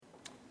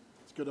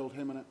It's a good old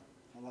hymn, isn't it?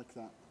 I like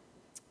that.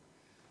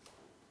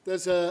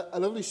 There's a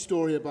lovely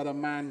story about a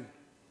man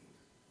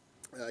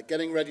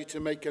getting ready to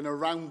make an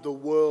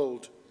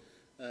around-the-world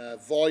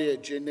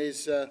voyage in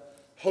his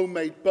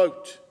homemade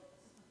boat.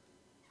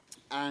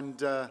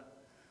 And,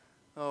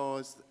 is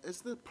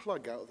the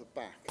plug out of the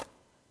back?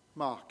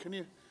 Mark, can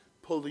you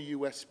pull the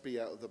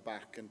USB out of the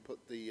back and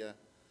put the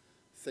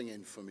thing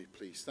in for me,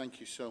 please?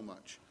 Thank you so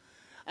much.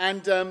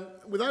 And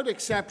without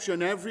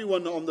exception,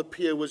 everyone on the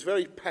pier was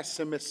very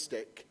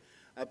pessimistic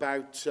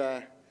about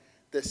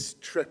this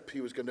trip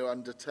he was going to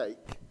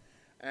undertake.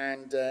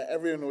 And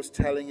everyone was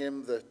telling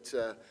him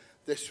that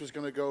this was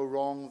going to go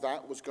wrong,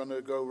 that was going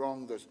to go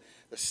wrong.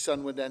 The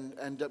sun would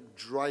end up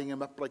drying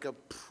him up like a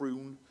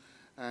prune,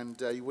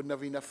 and he wouldn't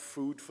have enough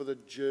food for the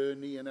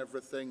journey and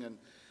everything. And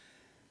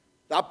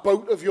that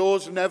boat of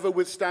yours will never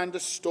withstand a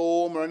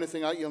storm or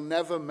anything like that. You'll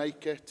never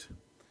make it.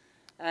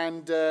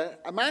 And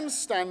a man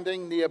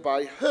standing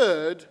nearby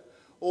heard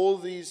all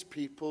these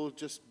people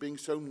just being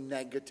so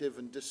negative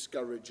and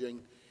discouraging.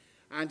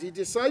 And he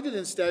decided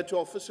instead to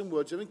offer some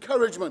words of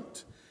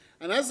encouragement.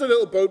 And as the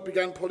little boat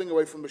began pulling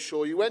away from the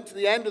shore, he went to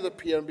the end of the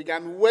pier and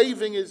began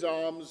waving his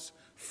arms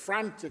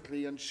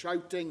frantically and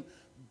shouting,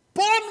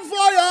 "Bon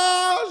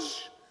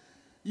voyage!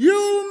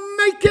 You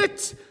make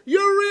it! You're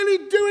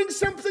really doing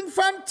something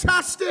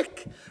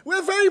fantastic!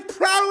 We're very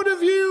proud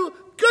of you!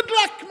 Good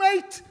luck,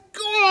 mate!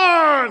 Go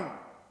on!"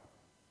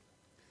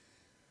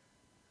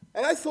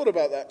 And I thought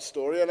about that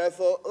story, and I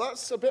thought,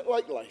 that's a bit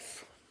like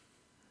life.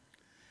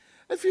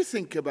 If you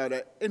think about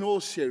it, in all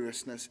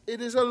seriousness,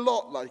 it is a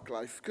lot like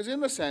life, because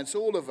in a sense,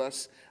 all of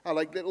us are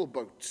like little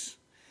boats.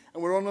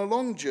 And we're on a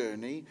long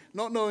journey,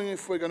 not knowing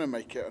if we're going to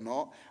make it or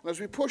not. And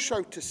as we push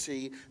out to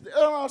sea,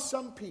 there are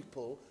some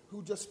people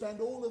who just spend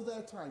all of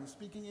their time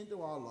speaking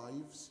into our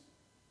lives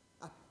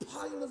a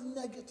pile of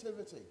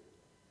negativity.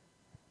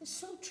 It's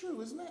so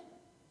true, isn't it?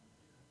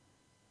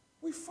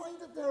 We find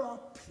that there are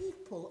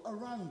people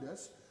around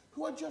us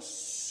who are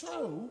just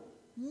so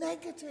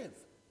negative.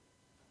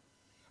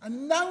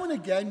 And now and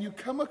again, you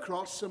come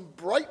across some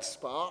bright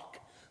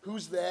spark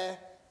who's there.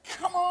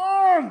 Come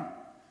on!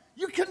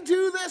 You can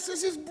do this.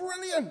 This is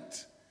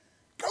brilliant.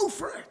 Go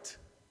for it.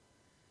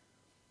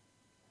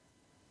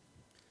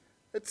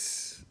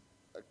 It's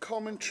a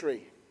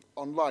commentary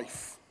on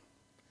life.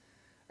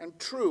 And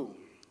true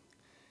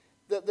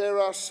that there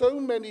are so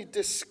many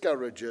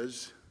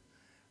discouragers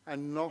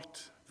and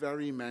not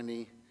very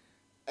many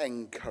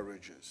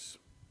encouragers.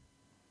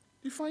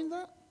 Do you find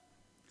that?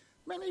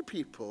 Many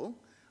people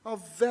are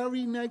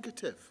very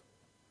negative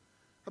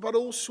about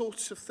all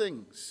sorts of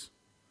things.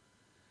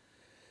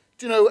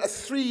 Do you know, a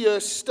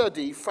 3-year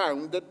study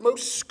found that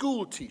most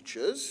school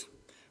teachers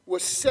were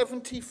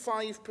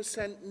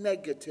 75%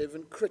 negative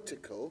and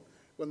critical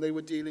when they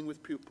were dealing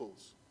with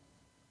pupils.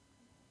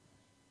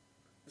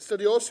 The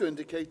study also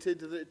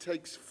indicated that it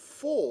takes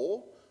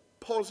 4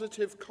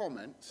 positive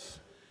comments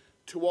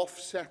to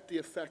offset the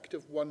effect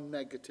of 1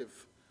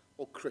 negative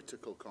or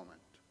critical comment.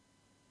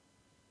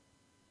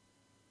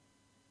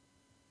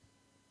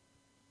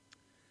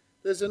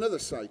 There's another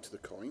side to the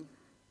coin.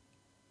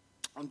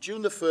 On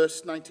June the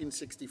 1st,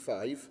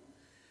 1965,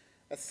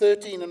 a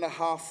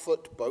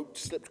 13.5-foot boat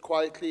slipped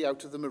quietly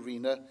out of the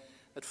marina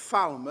at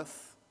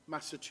Falmouth,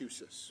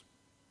 Massachusetts.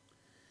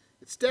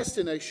 Its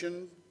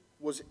destination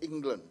was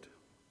England.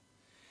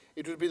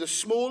 It would be the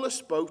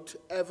smallest boat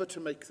ever to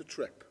make the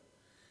trip.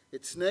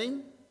 Its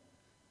name,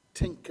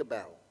 Tinker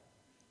Bell.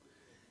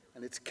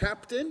 And its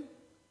captain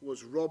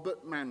was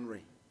Robert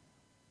Manry.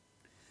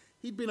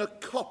 He'd been a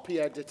copy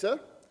editor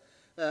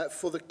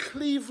for the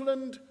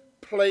Cleveland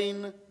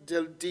Plain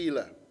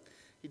Dealer.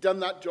 He'd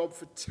done that job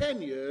for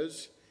 10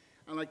 years,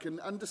 and I can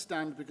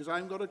understand because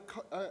I've got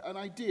an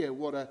idea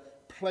what a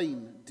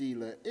plain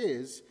dealer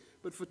is,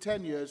 but for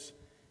 10 years,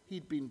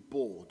 he'd been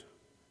bored.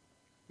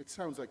 It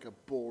sounds like a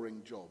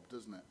boring job,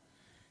 doesn't it?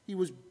 He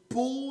was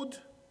bored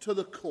to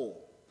the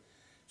core.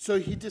 So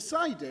he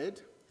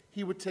decided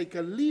he would take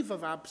a leave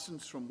of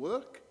absence from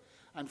work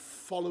and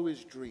follow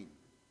his dream.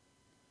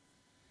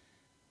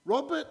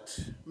 Robert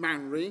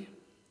Manry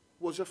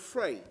was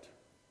afraid.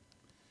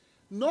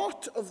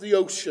 Not of the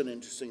ocean,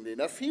 interestingly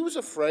enough. He was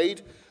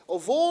afraid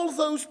of all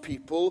those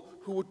people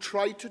who would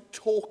try to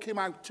talk him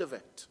out of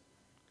it,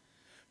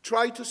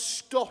 try to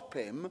stop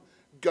him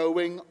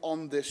going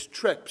on this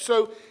trip.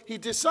 So he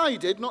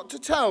decided not to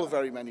tell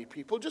very many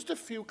people, just a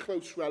few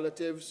close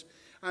relatives,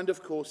 and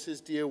of course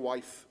his dear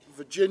wife,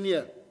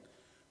 Virginia,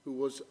 who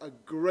was a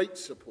great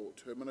support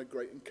to him and a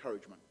great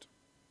encouragement.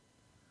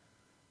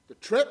 The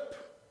trip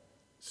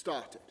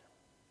started.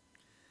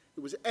 It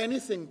was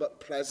anything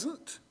but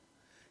pleasant.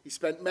 He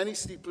spent many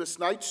sleepless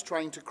nights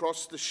trying to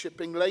cross the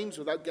shipping lanes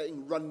without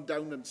getting run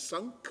down and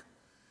sunk.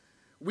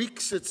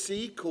 Weeks at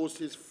sea caused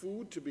his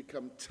food to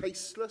become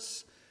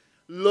tasteless.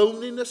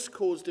 Loneliness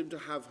caused him to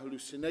have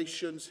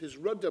hallucinations. His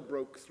rudder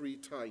broke 3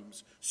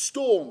 times.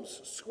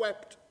 Storms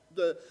swept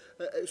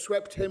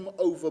him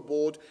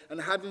overboard,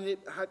 and had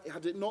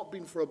it not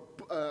been for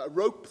a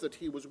rope that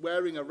he was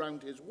wearing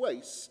around his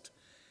waist,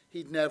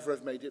 he'd never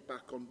have made it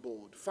back on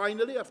board.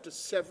 Finally, after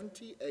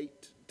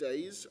 78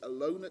 days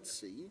alone at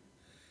sea,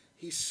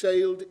 he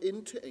sailed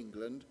into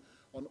England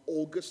on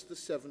August the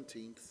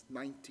 17th,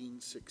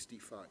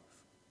 1965.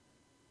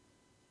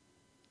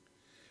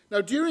 Now,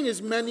 during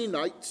his many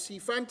nights, he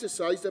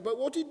fantasized about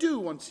what he'd do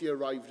once he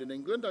arrived in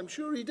England. I'm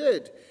sure he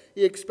did.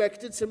 He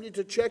expected somebody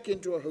to check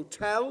into a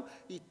hotel,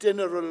 eat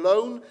dinner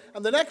alone,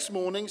 and the next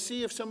morning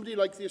see if somebody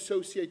like the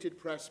Associated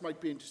Press might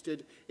be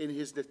interested in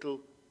his little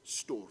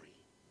story.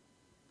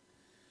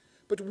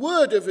 But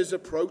word of his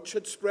approach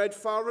had spread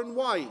far and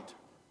wide.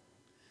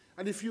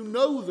 And if you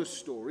know the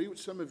story,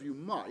 which some of you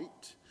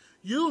might,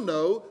 you'll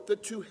know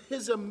that to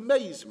his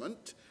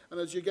amazement, and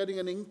as you're getting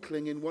an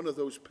inkling in one of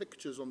those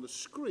pictures on the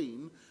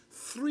screen,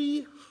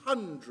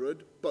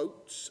 300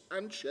 boats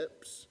and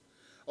ships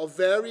of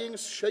varying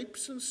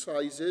shapes and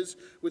sizes,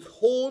 with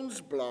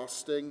horns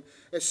blasting,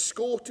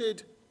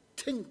 escorted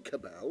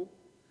Tinkerbell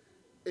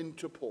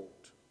into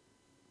port.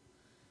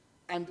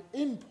 And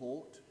in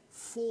port,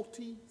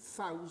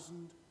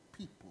 40,000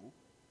 people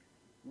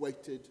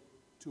waited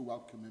to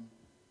welcome him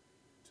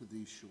to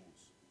these shores.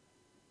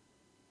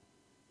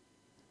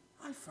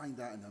 I find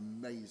that an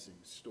amazing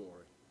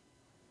story.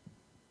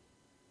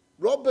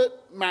 Robert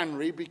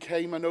Manry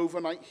became an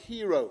overnight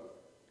hero.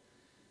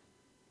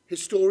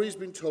 His story's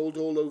been told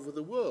all over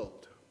the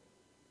world.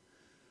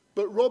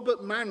 But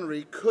Robert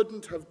Manry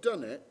couldn't have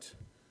done it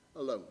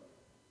alone.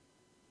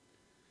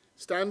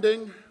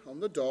 Standing on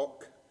the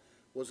dock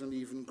was an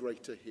even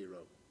greater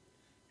hero,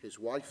 his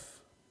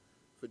wife,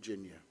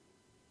 Virginia.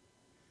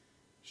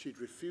 She'd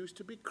refused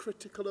to be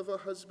critical of her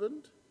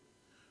husband,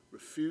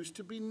 refused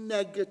to be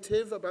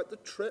negative about the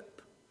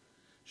trip.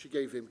 She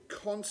gave him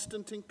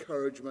constant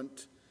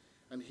encouragement,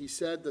 and he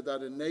said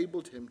that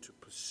enabled him to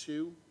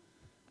pursue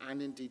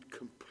and indeed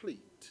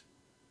complete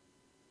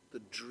the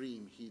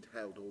dream he'd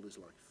held all his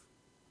life.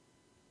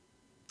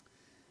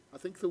 I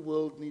think the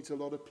world needs a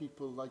lot of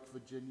people like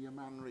Virginia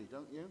Manry,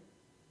 don't you?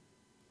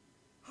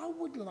 How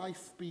would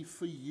life be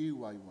for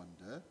you, I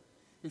wonder,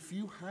 if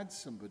you had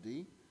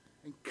somebody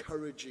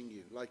encouraging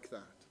you like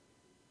that?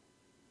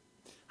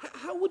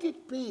 How would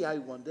it be, I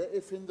wonder,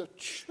 if in the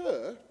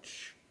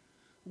church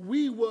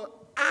we were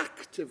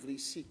actively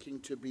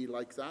seeking to be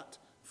like that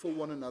for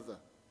one another,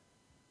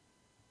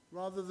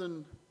 rather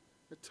than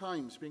at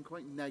times being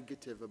quite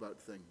negative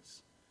about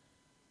things?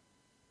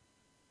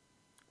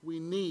 We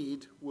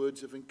need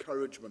words of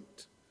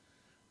encouragement.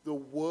 The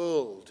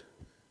world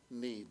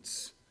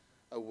needs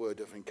a word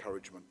of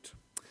encouragement.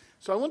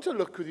 So I want to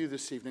look with you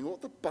this evening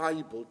what the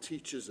Bible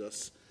teaches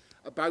us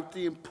about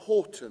the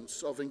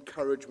importance of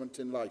encouragement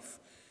in life.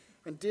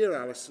 And dear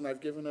Alison,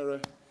 I've given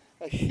her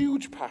a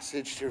huge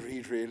passage to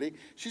read, really.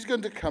 She's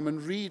going to come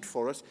and read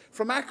for us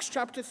from Acts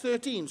chapter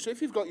 13. So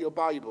if you've got your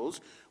Bibles,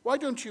 why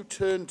don't you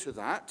turn to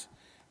that?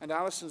 And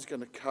Alison's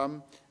going to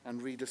come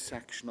and read a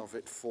section of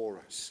it for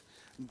us.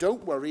 And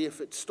don't worry,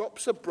 if it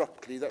stops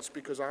abruptly, that's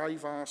because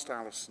I've asked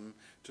Alison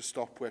to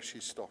stop where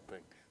she's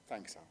stopping.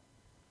 Thanks, Al.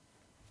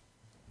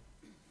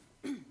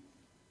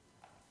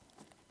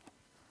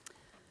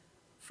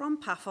 From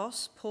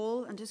Paphos,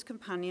 Paul and his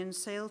companions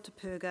sailed to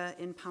Perga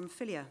in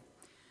Pamphylia,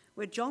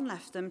 where John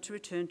left them to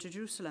return to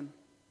Jerusalem.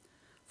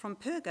 From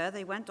Perga,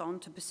 they went on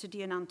to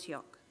Pisidian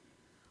Antioch.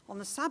 On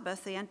the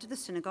Sabbath, they entered the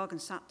synagogue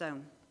and sat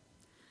down.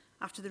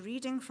 After the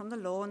reading from the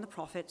law and the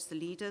prophets, the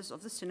leaders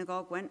of the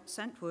synagogue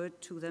sent word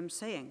to them,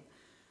 saying,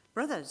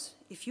 "Brothers,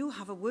 if you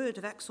have a word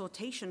of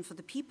exhortation for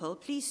the people,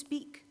 please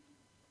speak."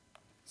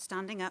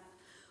 Standing up,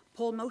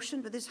 Paul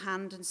motioned with his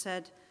hand and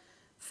said,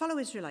 "Fellow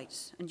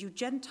Israelites, and you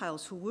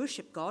Gentiles who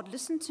worship God,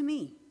 listen to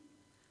me.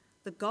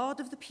 The God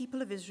of the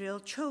people of Israel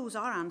chose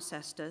our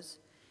ancestors.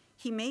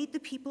 He made the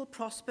people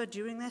prosper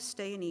during their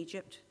stay in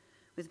Egypt.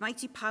 With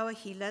mighty power,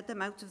 he led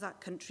them out of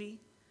that country.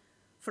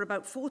 For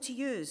about 40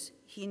 years,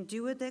 he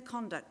endured their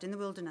conduct in the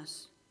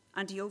wilderness,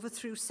 and he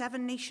overthrew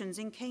 7 nations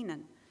in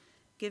Canaan,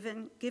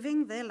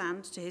 giving their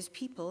land to his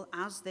people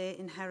as their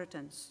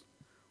inheritance.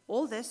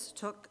 All this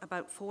took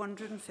about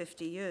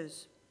 450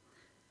 years.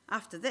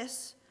 After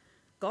this,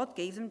 God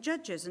gave them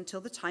judges until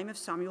the time of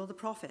Samuel the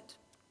prophet.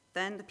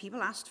 Then the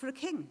people asked for a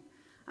king,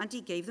 and he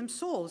gave them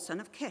Saul, son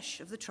of Kish,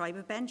 of the tribe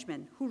of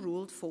Benjamin, who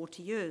ruled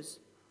 40 years.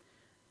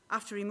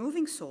 After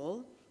removing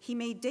Saul, he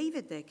made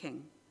David their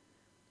king.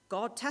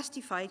 God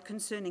testified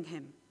concerning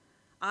him,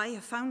 "I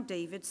have found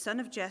David, son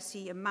of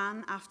Jesse, a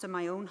man after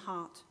my own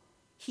heart.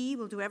 He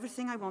will do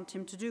everything I want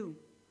him to do."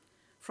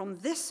 From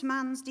this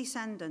man's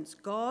descendants,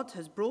 God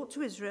has brought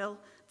to Israel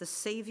the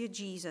Savior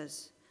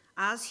Jesus,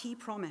 as he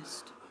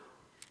promised.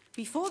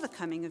 Before the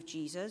coming of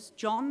Jesus,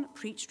 John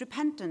preached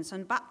repentance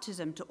and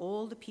baptism to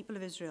all the people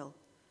of Israel.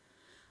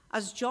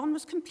 As John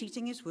was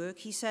completing his work,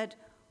 he said,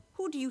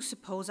 "Who do you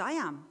suppose I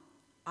am?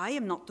 I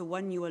am not the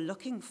one you are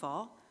looking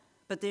for,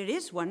 but there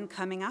is one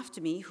coming after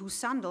me whose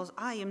sandals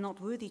I am not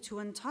worthy to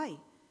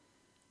untie.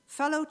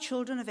 Fellow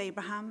children of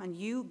Abraham and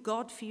you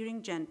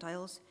God-fearing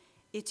Gentiles,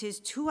 it is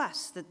to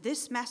us that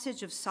this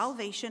message of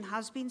salvation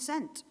has been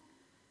sent.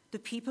 The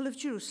people of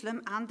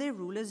Jerusalem and their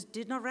rulers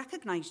did not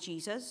recognize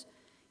Jesus,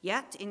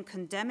 Yet in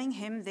condemning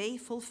him, they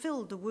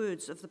fulfilled the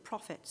words of the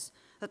prophets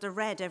that are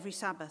read every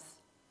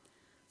Sabbath.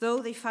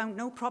 Though they found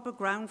no proper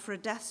ground for a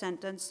death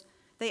sentence,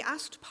 they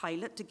asked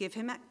Pilate to get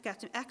him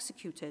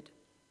executed.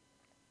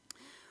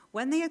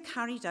 When they had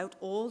carried out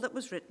all that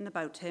was written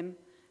about him,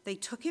 they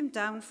took him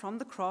down from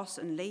the cross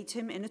and laid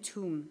him in a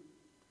tomb.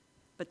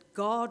 But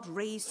God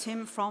raised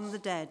him from the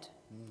dead.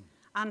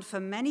 And for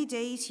many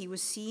days he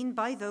was seen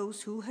by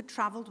those who had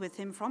traveled with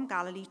him from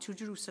Galilee to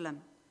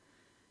Jerusalem.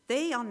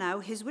 They are now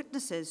his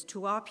witnesses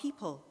to our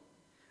people.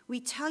 We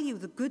tell you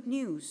the good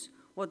news,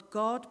 what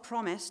God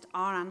promised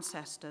our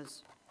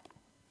ancestors.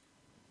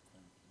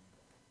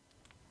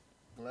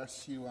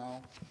 Bless you,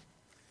 Al.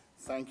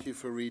 Thank you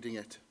for reading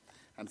it,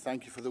 and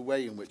thank you for the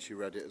way in which you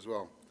read it as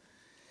well.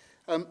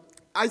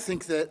 I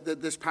think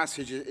that this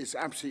passage is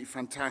absolutely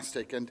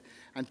fantastic and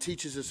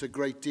teaches us a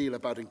great deal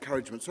about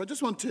encouragement. So I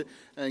just want to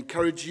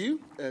encourage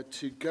you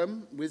to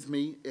come with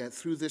me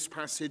through this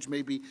passage.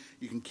 Maybe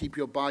you can keep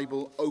your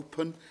Bible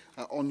open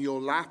on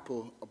your lap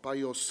or by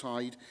your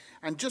side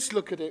and just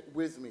look at it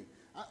with me.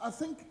 I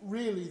think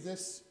really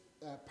this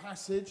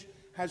passage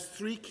has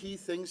three key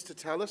things to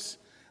tell us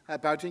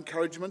about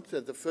encouragement.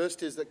 The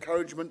first is that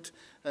encouragement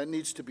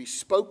needs to be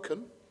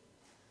spoken.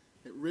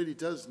 It really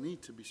does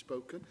need to be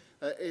spoken.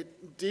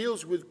 It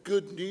deals with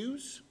good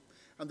news.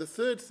 And the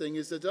third thing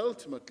is that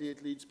ultimately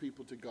it leads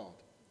people to God.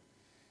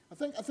 I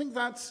think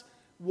that's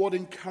what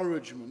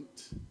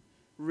encouragement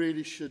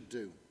really should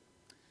do.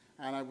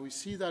 And we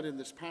see that in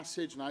this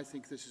passage, and I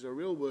think this is a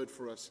real word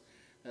for us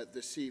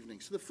this evening.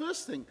 So the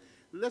first thing,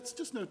 let's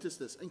just notice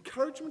this.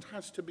 Encouragement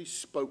has to be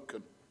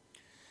spoken.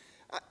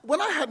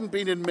 When I hadn't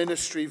been in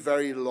ministry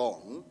very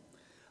long,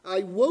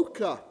 I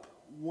woke up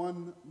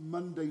one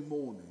Monday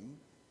morning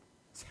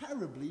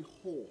terribly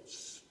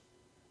hoarse.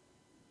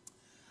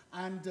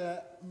 And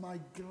my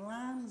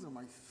glands and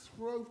my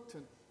throat,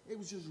 and it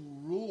was just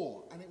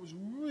raw, and it was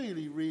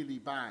really, really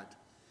bad.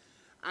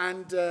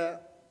 And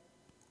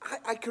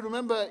I can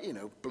remember,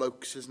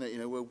 blokes, isn't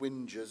it? We're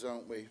whingers,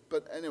 aren't we?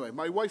 But anyway,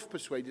 my wife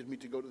persuaded me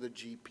to go to the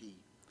GP.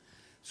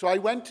 So I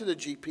went to the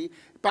GP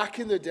back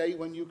in the day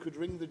when you could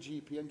ring the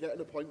GP and get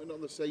an appointment on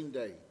the same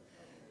day.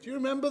 Do you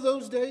remember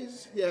those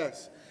days?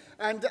 Yes.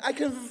 And I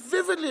can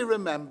vividly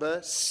remember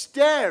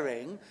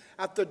staring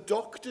at the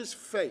doctor's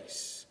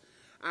face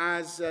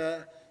as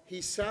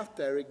he sat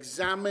there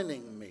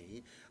examining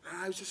me.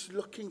 And I was just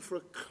looking for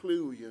a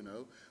clue,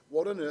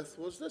 What on earth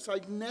was this?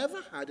 I'd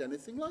never had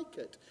anything like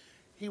it.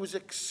 He was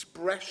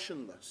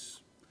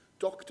expressionless.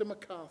 Dr.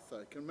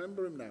 MacArthur, I can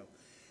remember him now.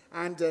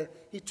 And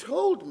he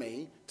told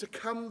me to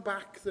come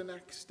back the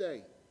next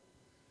day.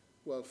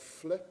 Well,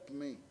 flip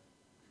me.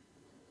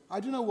 I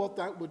don't know what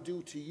that would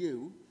do to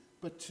you,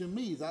 but to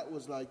me that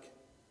was like,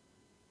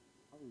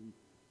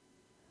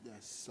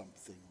 there's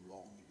something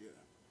wrong here.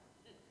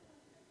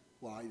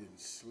 Well, I didn't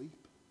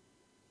sleep.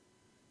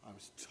 I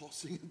was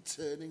tossing and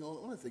turning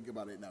on. When I think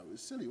about it now, it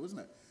was silly,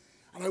 wasn't it?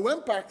 And I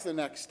went back the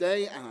next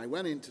day, and I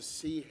went in to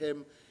see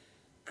him,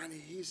 and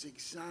he's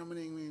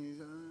examining me, and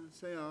he's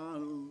say,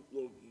 and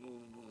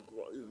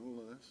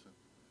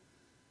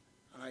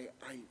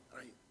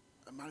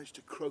I managed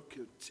to croak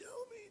him,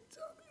 tell me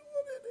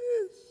what it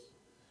is.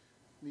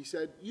 And he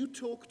said, you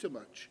talk too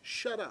much,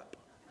 shut up.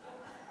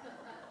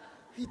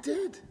 He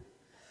did.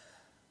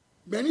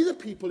 Many of the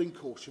people in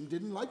Corsham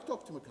didn't like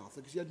Dr.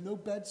 MacArthur because he had no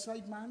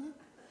bedside manner.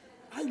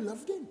 I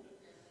loved him.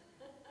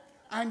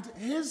 And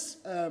his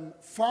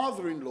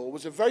father-in-law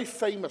was a very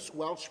famous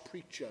Welsh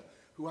preacher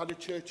who had a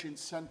church in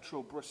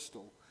central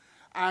Bristol.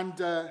 And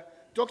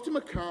Dr.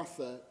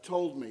 MacArthur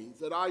told me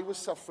that I was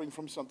suffering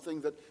from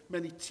something that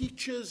many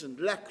teachers and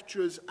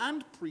lecturers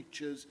and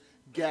preachers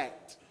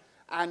get.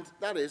 And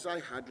that is, I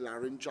had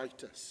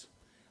laryngitis.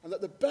 And that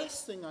the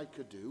best thing I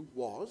could do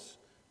was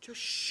just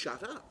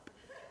shut up.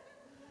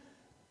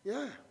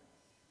 Yeah.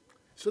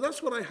 So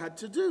that's what I had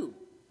to do.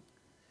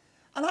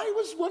 And I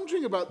was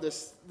wondering about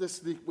this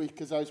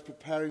week as I was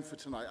preparing for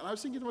tonight. And I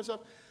was thinking to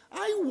myself,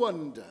 I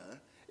wonder,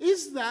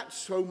 is that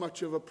so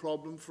much of a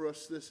problem for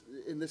us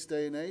in this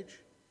day and age?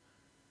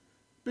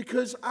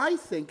 Because I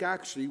think,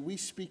 actually, we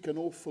speak an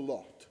awful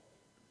lot.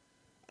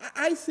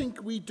 I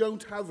think we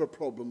don't have a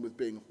problem with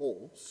being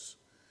hoarse.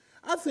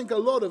 I think a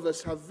lot of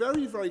us have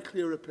very, very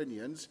clear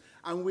opinions,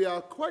 and we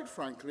are, quite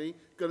frankly,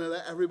 going to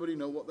let everybody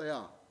know what they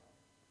are.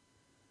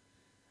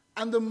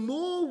 And the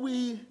more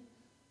we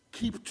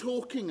keep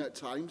talking at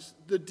times,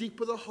 the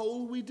deeper the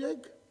hole we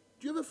dig.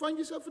 Do you ever find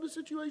yourself in a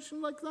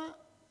situation like that?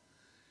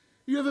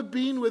 You ever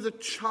been with a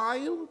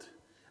child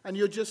and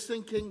you're just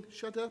thinking,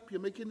 shut up, you're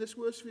making this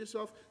worse for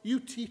yourself? You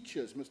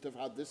teachers must have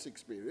had this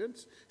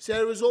experience.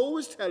 Sarah's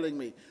always telling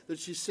me that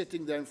she's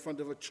sitting there in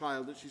front of a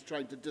child that she's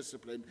trying to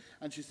discipline,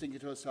 and she's thinking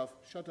to herself,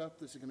 shut up,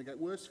 this is going to get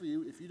worse for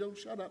you. If you don't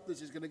shut up,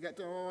 this is going to get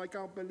to, oh, I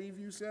can't believe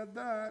you said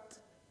that.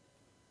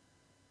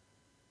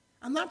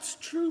 And that's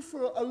true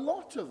for a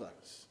lot of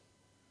us.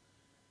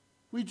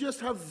 We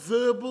just have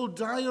verbal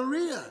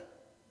diarrhea,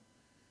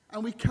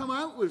 and we come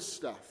out with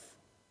stuff.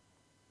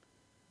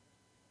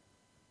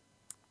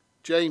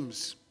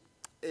 James,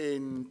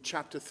 in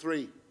chapter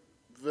 3,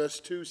 verse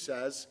 2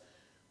 says,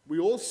 We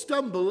all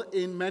stumble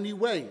in many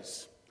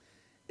ways.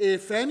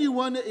 If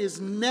anyone is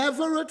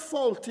never at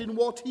fault in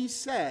what he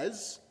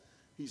says,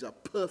 he's a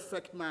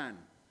perfect man,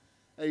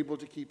 able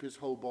to keep his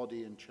whole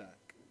body in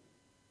check.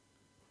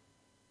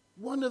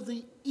 One of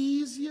the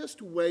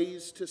easiest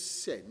ways to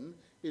sin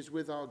is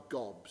with our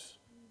gobs.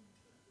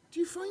 Do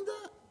you find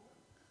that?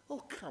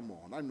 Oh, come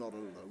on, I'm not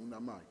alone,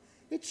 am I?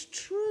 It's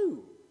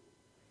true.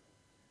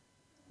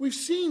 We've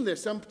seen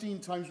this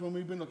umpteen times when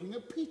we've been looking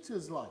at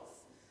Peter's life.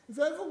 If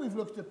ever we've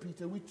looked at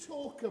Peter, we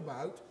talk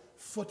about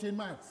foot in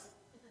mouth.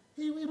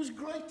 He was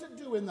great at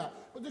doing that.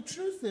 But the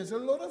truth is, a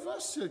lot of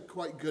us are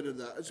quite good at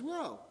that as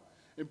well.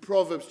 In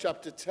Proverbs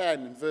chapter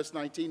 10 and verse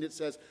 19, it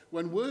says,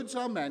 "When words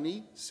are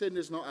many, sin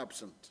is not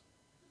absent.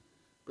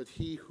 But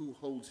he who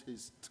holds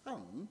his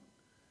tongue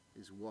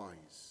is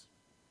wise."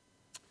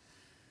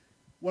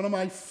 One of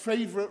my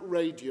favorite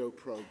radio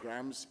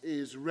programs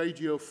is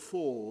Radio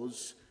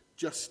 4's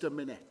Just a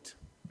Minute.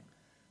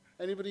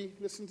 Anybody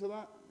listen to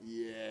that?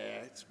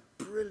 Yeah, it's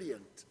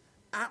brilliant.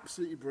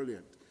 Absolutely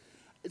brilliant.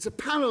 It's a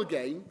panel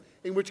game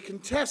in which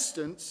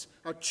contestants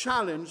are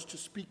challenged to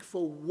speak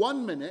for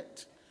 1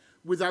 minute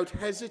without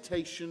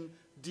hesitation,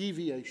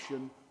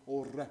 deviation,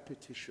 or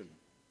repetition.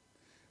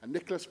 And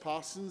Nicholas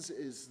Parsons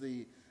is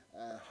the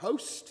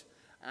host,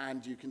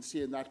 and you can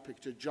see in that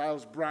picture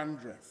Giles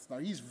Brandreth. Now,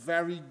 he's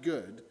very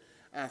good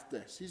at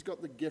this. He's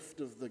got the gift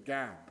of the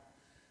gab.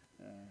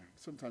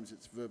 Sometimes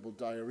it's verbal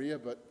diarrhea,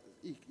 but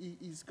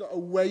he's got a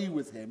way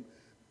with him.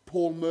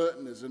 Paul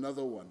Merton is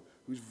another one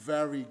who's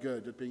very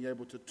good at being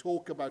able to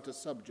talk about a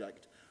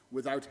subject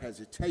without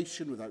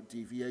hesitation, without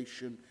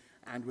deviation,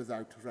 and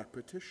without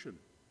repetition.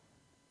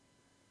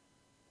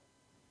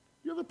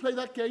 You ever play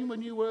that game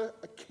when you were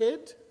a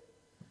kid?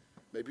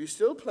 Maybe you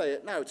still play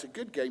it now. It's a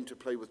good game to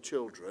play with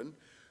children.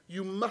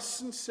 You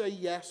mustn't say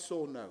yes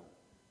or no.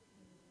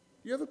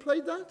 You ever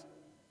played that?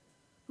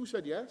 Who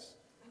said yes?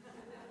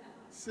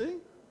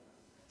 See?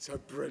 It's a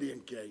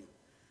brilliant game.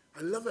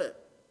 I love it.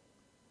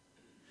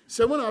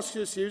 Someone asks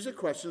you a series of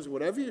questions.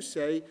 Whatever you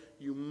say,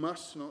 you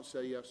must not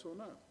say yes or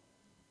no.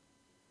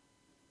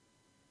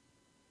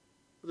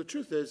 But the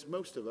truth is,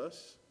 most of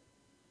us,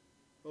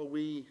 well,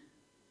 we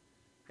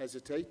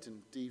hesitate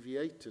and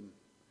deviate and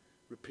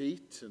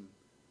repeat, and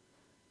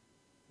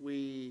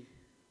we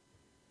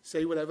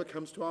say whatever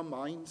comes to our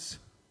minds.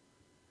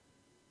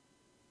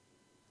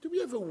 Do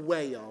we ever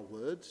weigh our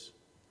words?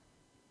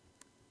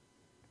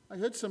 I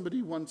heard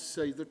somebody once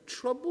say, the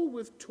trouble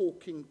with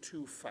talking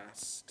too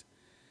fast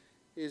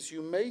is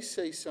you may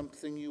say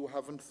something you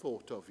haven't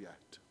thought of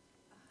yet.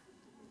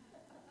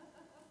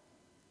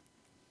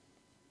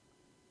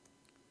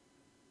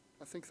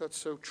 I think that's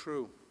so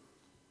true.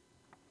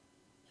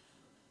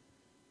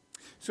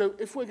 So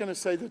if we're going to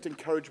say that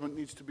encouragement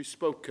needs to be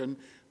spoken,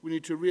 we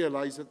need to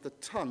realize that the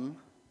tongue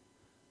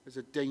is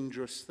a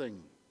dangerous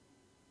thing.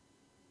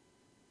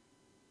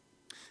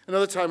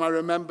 Another time I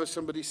remember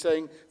somebody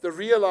saying, the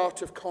real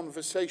art of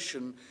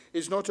conversation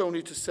is not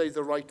only to say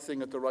the right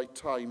thing at the right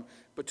time,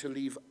 but to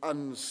leave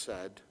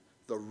unsaid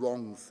the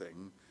wrong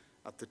thing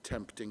at the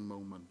tempting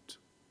moment.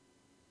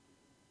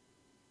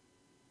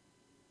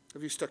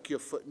 Have you stuck your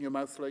foot in your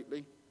mouth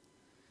lately?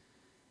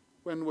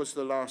 When was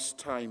the last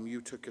time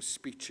you took a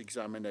speech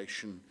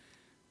examination?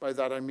 By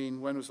that I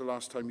mean, when was the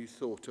last time you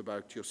thought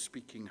about your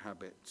speaking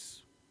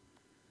habits?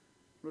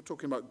 I'm not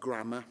talking about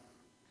grammar.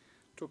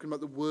 I'm talking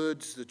about the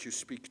words that you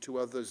speak to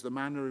others, the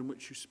manner in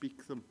which you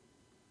speak them.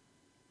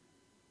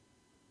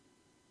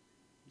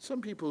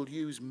 Some people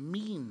use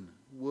mean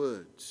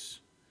words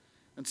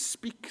and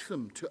speak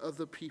them to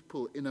other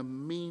people in a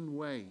mean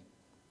way.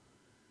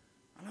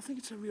 And I think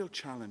it's a real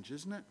challenge,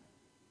 isn't it?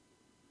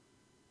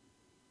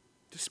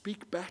 To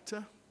speak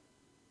better.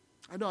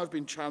 I know I've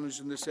been challenged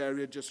in this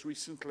area just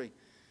recently.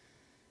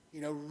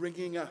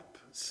 Ringing up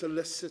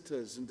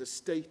solicitors and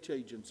estate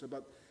agents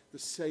about the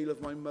sale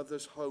of my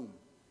mother's home.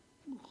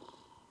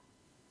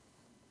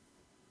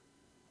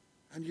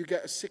 And you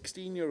get a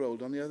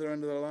 16-year-old on the other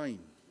end of the line.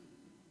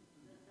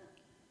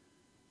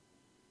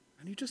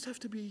 And you just have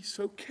to be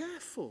so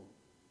careful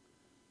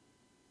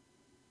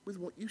with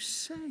what you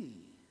say.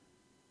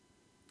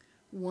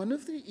 One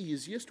of the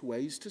easiest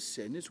ways to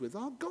sin is with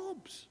our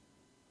gobs.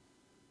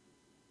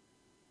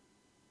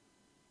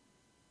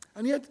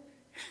 And yet,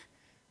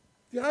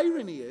 the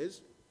irony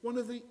is, one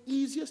of the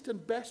easiest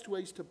and best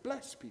ways to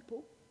bless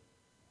people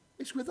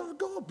is with our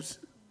gobs.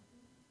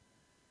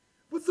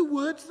 With the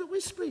words that we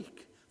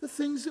speak, the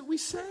things that we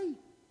say.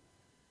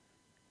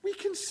 We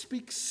can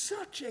speak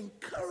such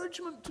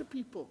encouragement to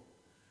people.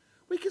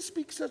 We can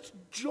speak such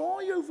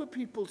joy over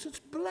people,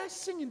 such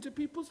blessing into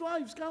people's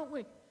lives, can't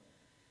we?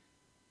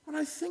 When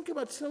I think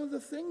about some of the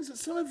things that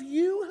some of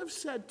you have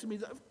said to me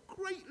that have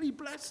greatly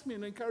blessed me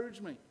and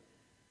encouraged me.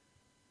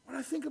 When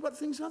I think about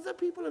things other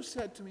people have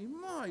said to me,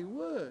 my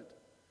word.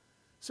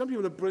 Some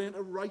people are brilliant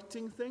at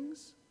writing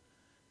things.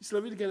 It's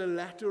lovely to get a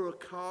letter or a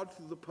card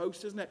through the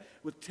post, isn't it?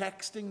 With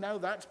texting now,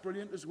 that's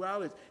brilliant as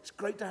well. It's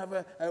great to have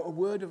a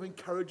word of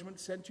encouragement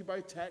sent to you by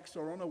text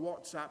or on a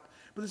WhatsApp.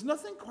 But there's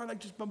nothing quite like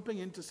just bumping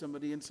into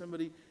somebody and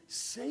somebody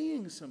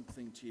saying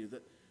something to you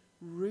that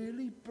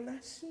really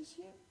blesses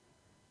you?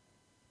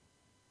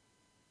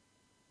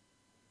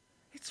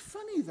 It's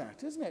funny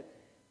that, isn't it?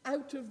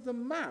 Out of the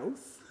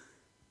mouth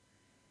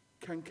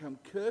can come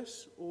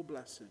curse or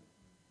blessing.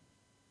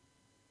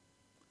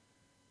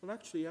 Well,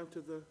 actually, out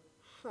of the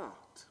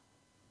heart,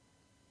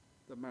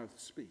 the mouth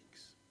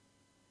speaks.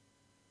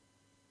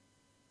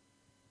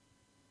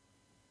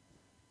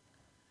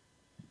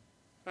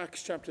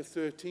 Acts chapter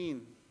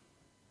 13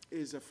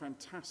 is a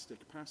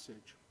fantastic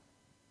passage.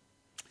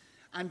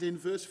 And in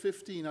verse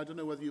 15, I don't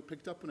know whether you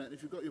picked up on it.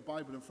 If you've got your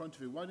Bible in front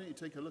of you, why don't you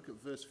take a look at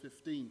verse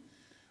 15?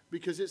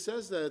 Because it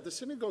says there, the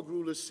synagogue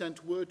rulers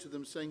sent word to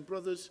them saying,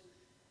 brothers,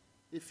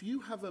 if you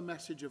have a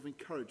message of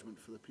encouragement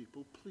for the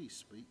people, please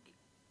speak.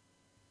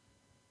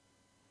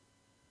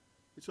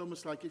 It's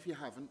almost like if you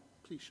haven't,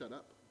 please shut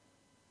up.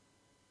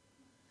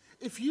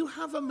 If you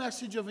have a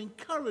message of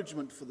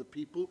encouragement for the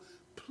people,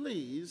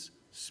 please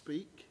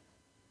speak.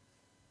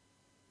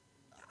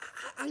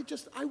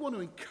 I want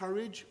to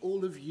encourage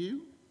all of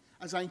you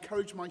as I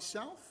encourage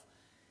myself.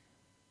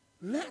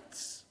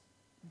 Let's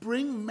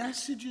bring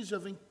messages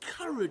of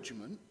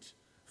encouragement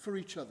for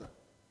each other.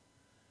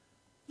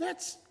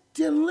 Let's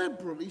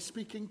deliberately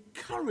speak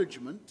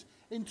encouragement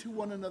into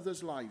one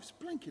another's lives.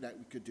 Blank it out,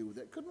 we could do with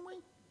it, couldn't we?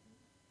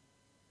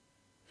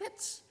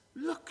 Let's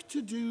look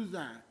to do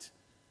that.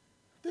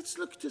 Let's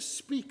look to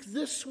speak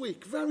this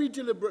week, very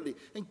deliberately,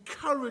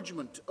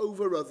 encouragement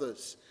over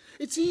others.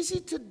 It's easy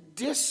to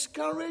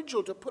discourage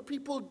or to put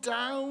people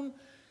down,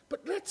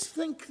 but let's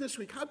think this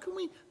week, how can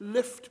we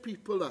lift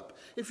people up?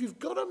 If you've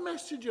got a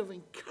message of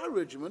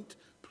encouragement,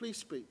 please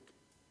speak.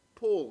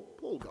 Paul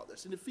got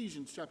this in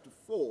Ephesians chapter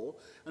 4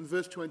 and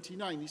verse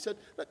 29. He said,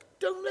 look,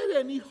 don't let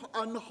any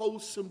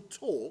unwholesome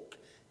talk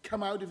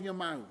come out of your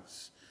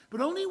mouths, but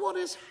only what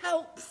is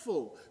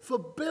helpful for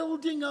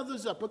building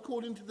others up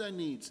according to their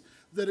needs,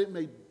 that it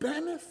may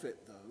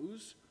benefit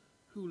those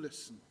who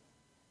listen.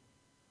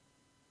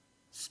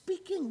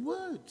 Speaking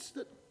words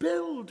that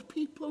build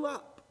people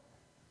up.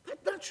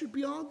 That should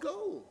be our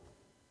goal.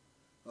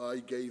 I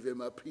gave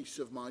him a piece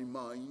of my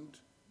mind.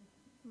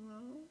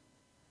 No.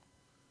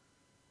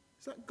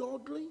 Is that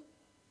godly?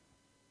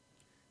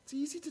 It's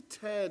easy to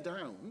tear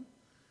down.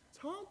 It's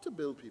hard to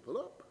build people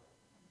up.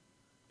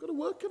 You've got to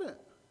work at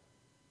it.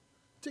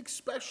 Take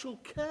special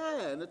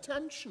care and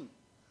attention.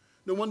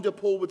 No wonder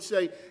Paul would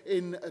say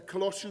in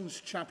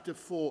Colossians chapter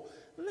 4,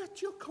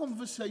 let your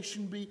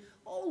conversation be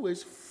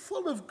always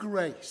full of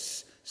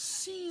grace,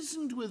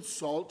 seasoned with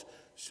salt,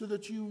 so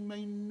that you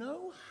may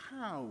know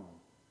how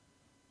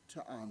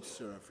to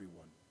answer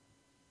everyone.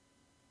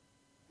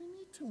 We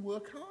need to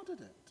work hard at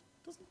it.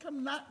 It doesn't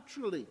come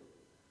naturally.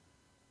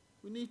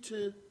 We need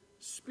to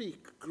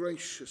speak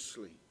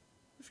graciously.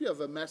 If you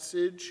have a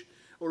message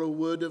or a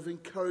word of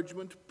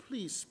encouragement,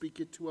 please speak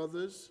it to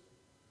others.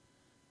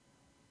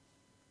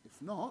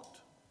 If not,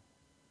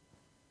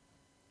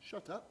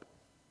 shut up.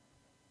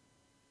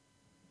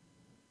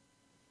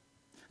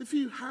 If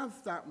you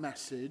have that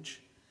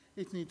message,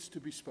 it needs to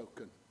be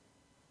spoken.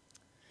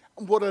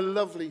 And what a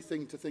lovely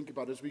thing to think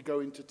about as we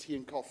go into tea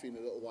and coffee in a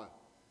little while.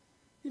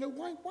 You know,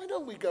 why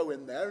don't we go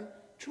in there and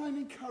try and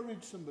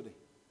encourage somebody?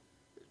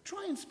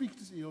 Try and speak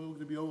to, you're going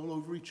to be all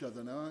over each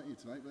other now, aren't you,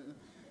 tonight? But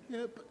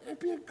it'd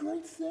be a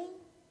great thing.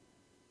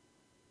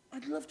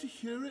 I'd love to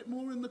hear it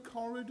more in the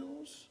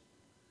corridors.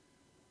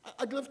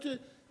 I'd love to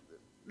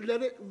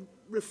let it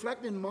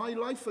reflect in my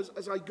life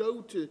as I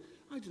go to,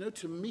 I don't know,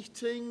 to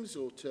meetings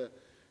or to,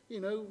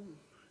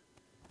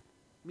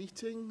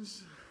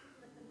 meetings.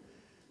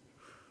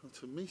 Or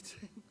to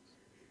meetings.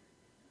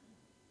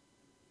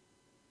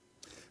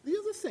 The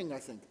other thing, I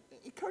think,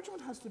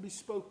 encouragement has to be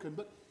spoken,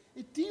 but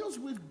it deals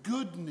with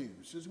good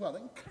news as well.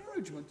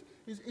 Encouragement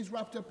is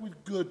wrapped up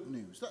with good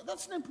news.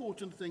 That's an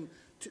important thing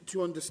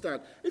to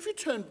understand. If you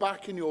turn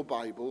back in your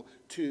Bible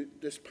to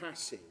this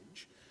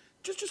passage,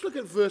 just look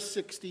at verse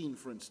 16,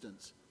 for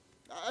instance.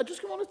 I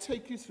just want to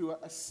take you through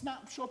a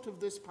snapshot of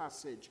this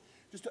passage,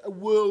 just a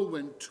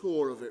whirlwind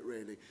tour of it,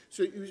 really.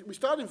 So we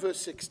start in verse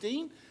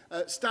 16.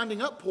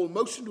 Standing up, Paul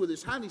motioned with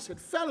his hand. He said,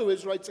 fellow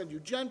Israelites and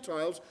you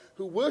Gentiles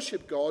who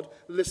worship God,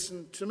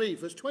 listen to me.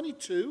 Verse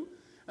 22,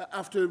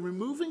 after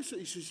removing, so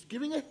he's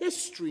giving a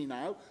history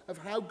now of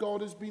how God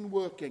has been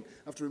working.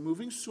 After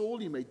removing Saul,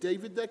 he made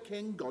David their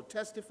king. God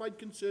testified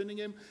concerning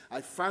him.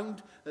 I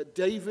found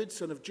David,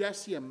 son of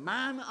Jesse, a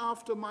man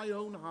after my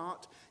own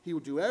heart. He will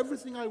do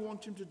everything I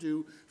want him to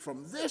do.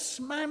 From this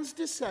man's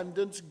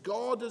descendants,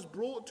 God has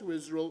brought to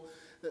Israel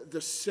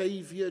the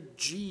Savior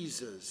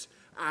Jesus,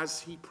 as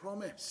he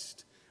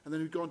promised. And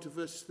then we go on to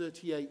verse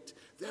 38.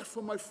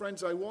 Therefore, my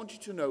friends, I want you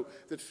to know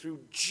that through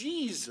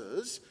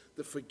Jesus,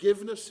 the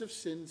forgiveness of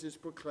sins is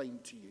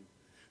proclaimed to you.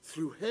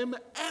 Through him,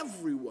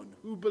 everyone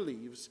who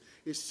believes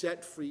is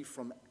set free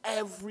from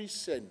every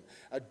sin,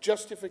 a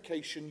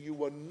justification you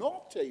were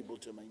not able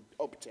to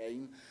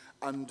obtain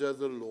under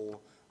the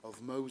law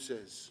of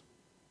Moses.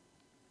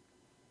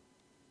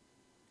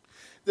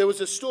 There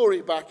was a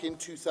story back in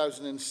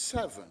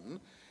 2007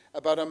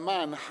 about a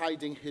man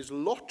hiding his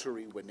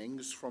lottery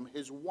winnings from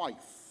his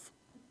wife.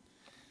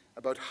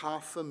 About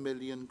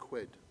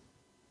 £500,000.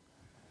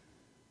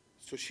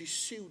 So she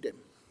sued him.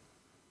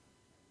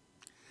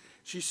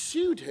 She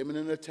sued him in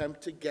an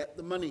attempt to get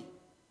the money.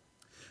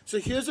 So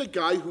here's a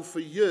guy who for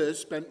years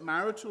spent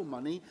marital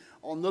money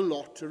on the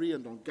lottery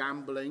and on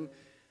gambling,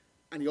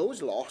 and he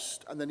always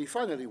lost, and then he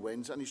finally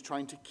wins, and he's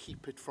trying to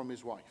keep it from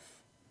his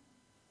wife.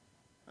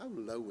 How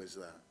low is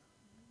that?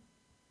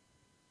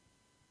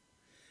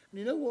 And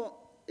you know what?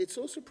 It's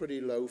also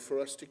pretty low for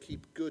us to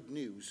keep good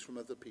news from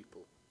other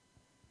people.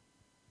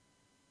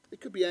 It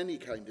could be any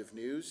kind of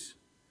news,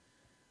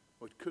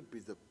 or it could be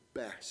the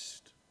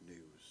best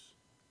news.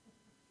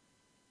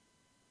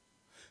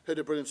 Heard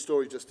a brilliant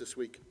story just this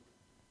week.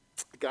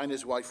 A guy and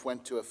his wife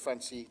went to a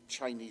fancy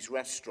Chinese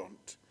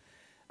restaurant,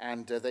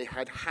 and they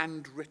had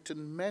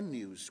handwritten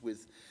menus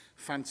with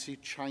fancy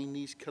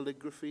Chinese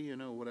calligraphy,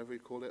 whatever you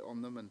call it,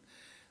 on them. And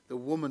the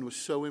woman was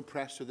so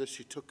impressed with this,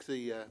 she took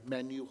the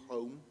menu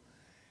home,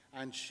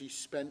 and she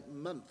spent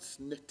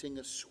months knitting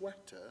a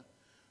sweater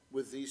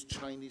with these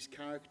Chinese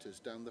characters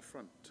down the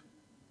front.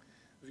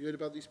 Have you heard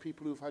about these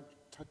people who've had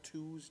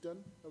tattoos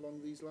done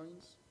along these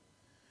lines?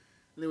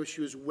 Anyway,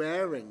 she was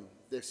wearing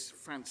this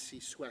fancy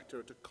sweater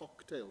at a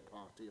cocktail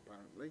party,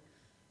 apparently.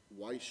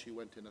 Why she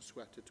went in a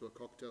sweater to a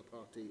cocktail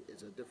party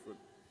is a different.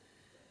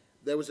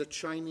 There was a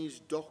Chinese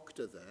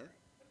doctor there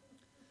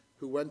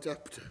who went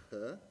up to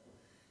her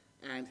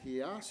and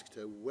he asked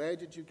her, "Where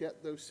did you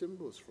get those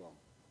symbols from?"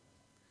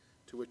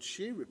 To which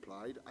she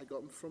replied, "I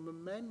got them from a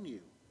menu."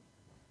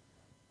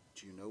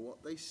 "Do you know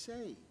what they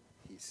say?"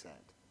 he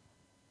said.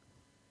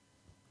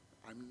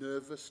 "I'm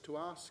nervous to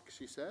ask,"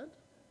 she said,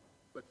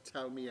 "but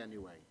tell me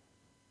anyway."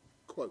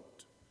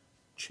 Quote,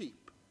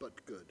 "Cheap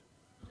but good."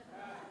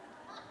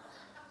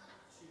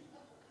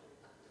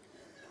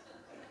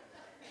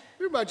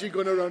 You imagine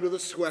going around with a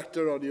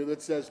sweater on you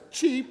that says,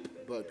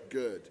 "Cheap but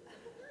good."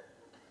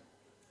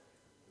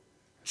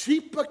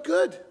 Cheap but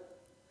good.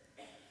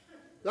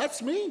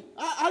 That's me.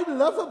 I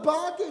love a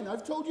bargain.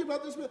 I've told you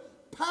about this.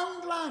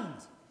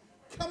 Poundland.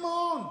 Come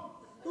on.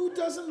 Who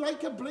doesn't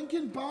like a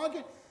blinking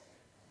bargain?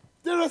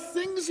 There are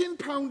things in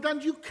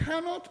Poundland you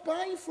cannot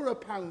buy for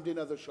 £1 in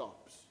other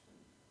shops.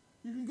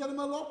 You can get them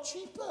a lot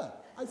cheaper.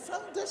 I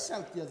found this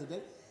out the other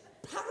day.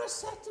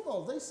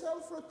 Paracetamol, they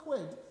sell for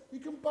 £1. You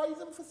can buy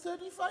them for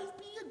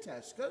 35p in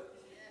Tesco.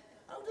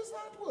 How does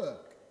that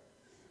work?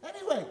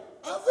 Anyway,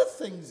 other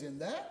things in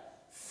there.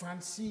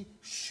 Fancy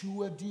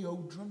Sure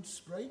deodorant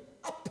spray.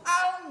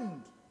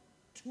 £1.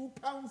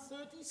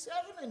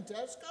 £2.37 in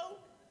Tesco.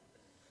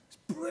 It's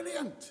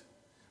brilliant.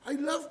 I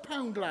love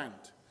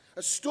Poundland.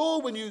 A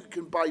store where you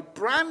can buy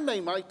brand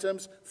name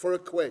items for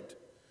 £1.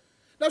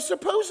 Now,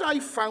 suppose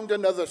I found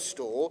another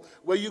store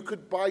where you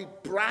could buy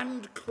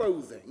brand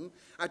clothing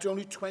at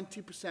only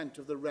 20%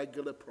 of the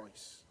regular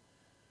price.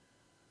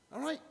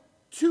 All right?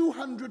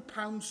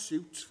 £200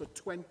 suits for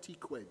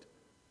 £20.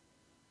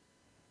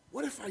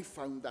 What if I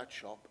found that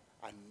shop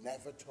and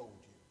never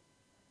told you?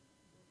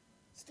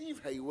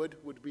 Steve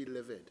Hayward would be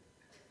livid.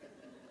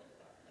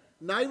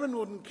 Nyron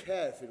wouldn't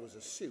care if it was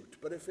a suit,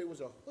 but if it was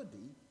a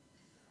hoodie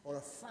or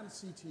a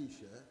fancy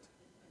T-shirt,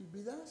 he'd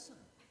be there, son.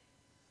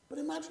 But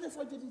imagine if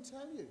I didn't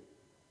tell you.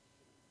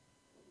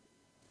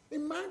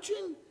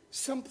 Imagine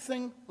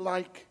something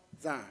like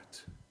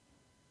that.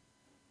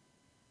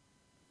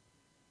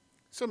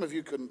 Some of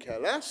you couldn't care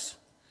less.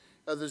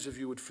 Others of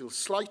you would feel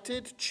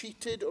slighted,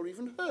 cheated, or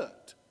even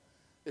hurt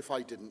if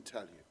I didn't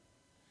tell you.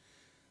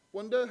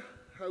 Wonder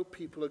how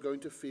people are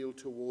going to feel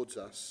towards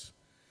us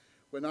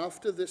when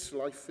after this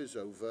life is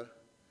over,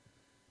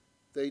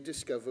 they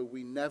discover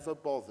we never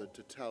bothered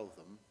to tell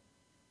them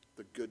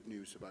the good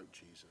news about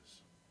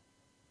Jesus.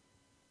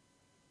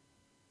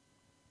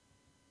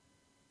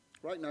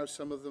 Right now,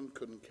 some of them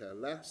couldn't care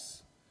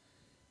less,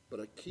 but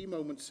at key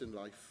moments in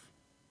life,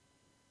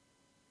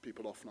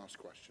 people often ask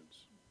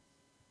questions.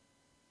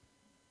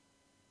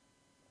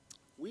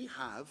 We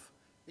have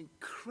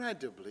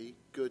incredibly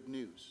good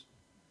news,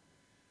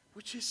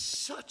 which is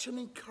such an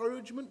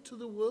encouragement to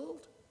the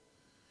world.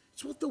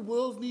 It's what the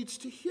world needs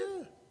to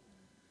hear.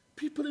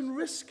 People in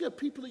Risca,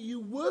 people that you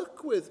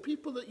work with,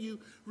 people that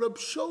you rub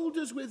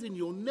shoulders with in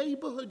your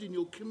neighborhood, in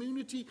your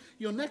community,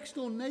 your next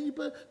door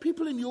neighbor,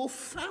 people in your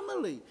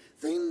family,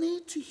 they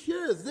need to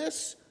hear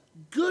this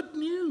good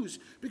news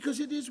because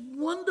it is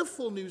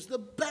wonderful news, the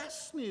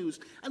best news,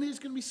 and it is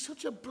going to be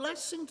such a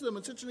blessing to them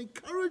and such an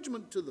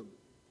encouragement to them.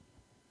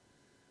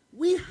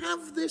 We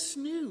have this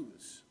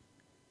news.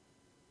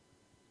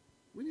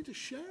 We need to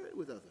share it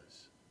with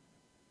others.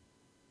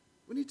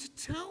 We need to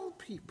tell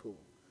people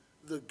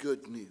the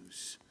good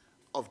news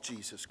of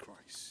Jesus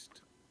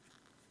Christ.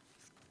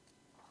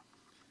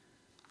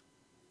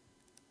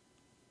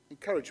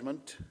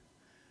 Encouragement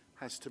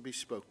has to be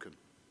spoken.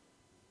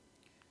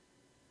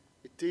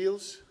 It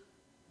deals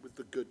with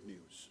the good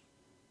news.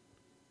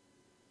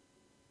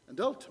 And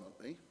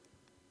ultimately,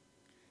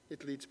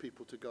 it leads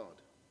people to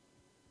God.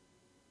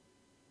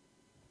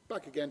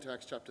 Back again to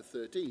Acts chapter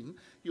 13,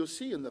 you'll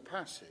see in the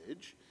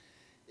passage,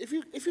 if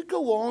you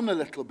go on a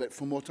little bit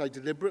from what I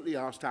deliberately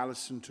asked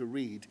Alison to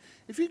read,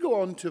 if you go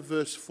on to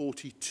verse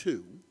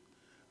 42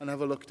 and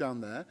have a look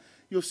down there,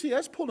 you'll see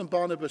as Paul and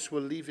Barnabas were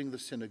leaving the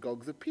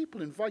synagogue, the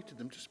people invited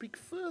them to speak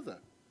further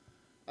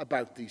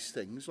about these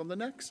things on the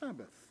next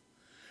Sabbath.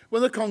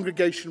 When the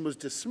congregation was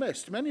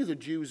dismissed, many of the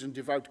Jews and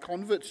devout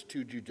converts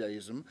to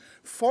Judaism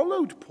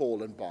followed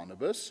Paul and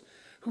Barnabas,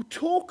 who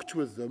talked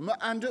with them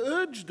and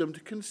urged them to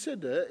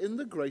consider in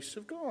the grace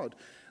of God.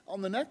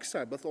 On the next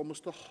Sabbath,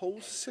 almost the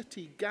whole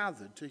city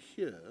gathered to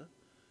hear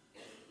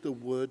the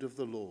word of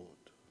the Lord.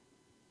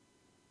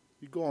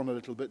 You go on a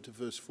little bit to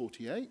verse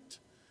 48.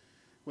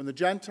 When the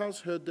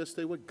Gentiles heard this,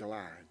 they were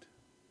glad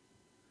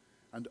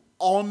and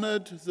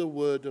honored the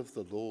word of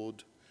the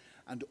Lord,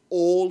 and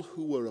all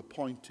who were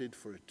appointed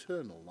for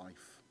eternal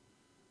life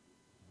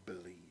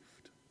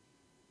believed.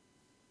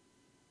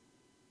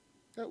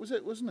 That was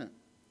it, wasn't it?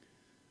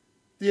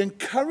 The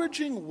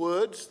encouraging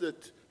words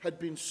that had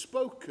been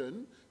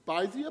spoken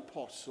by the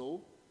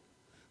apostle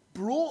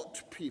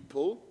brought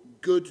people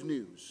good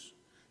news.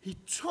 He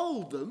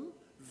told them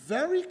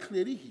very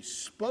clearly, he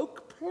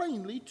spoke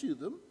plainly to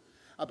them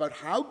about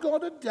how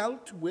God had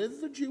dealt with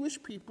the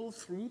Jewish people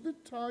through the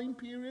time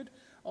period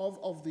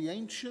of the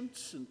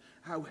ancients, and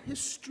how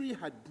history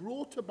had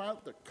brought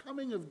about the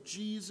coming of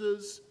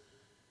Jesus.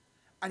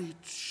 And he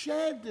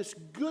shared this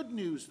good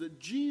news that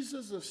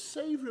Jesus, the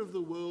Savior of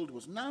the world,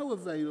 was now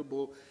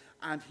available,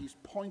 and he's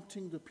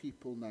pointing the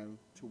people now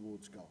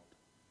towards God.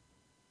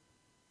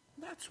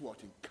 That's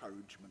what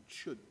encouragement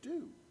should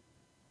do.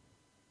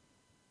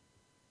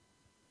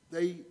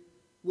 They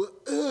were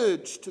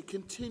urged to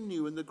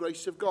continue in the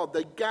grace of God.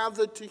 They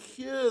gathered to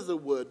hear the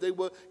word. They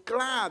were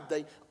glad.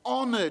 They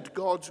honored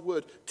God's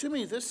word. To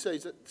me, this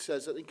says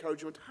that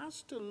encouragement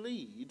has to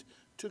lead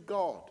to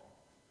God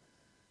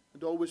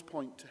and always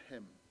point to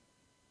him.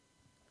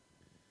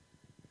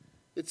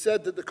 It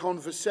said that the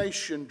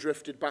conversation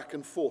drifted back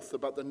and forth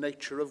about the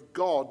nature of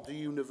God, the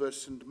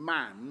universe, and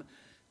man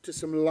to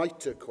some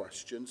lighter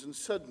questions, and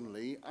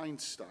suddenly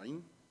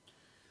Einstein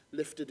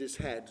lifted his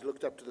head,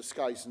 looked up to the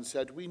skies and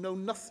said, "We know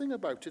nothing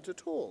about it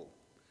at all.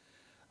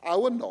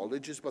 Our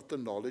knowledge is but the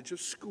knowledge of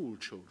school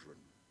children."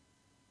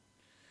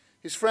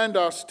 His friend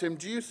asked him,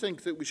 "Do you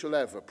think that we shall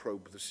ever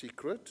probe the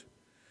secret?"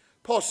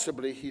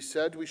 "Possibly," he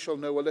said, "we shall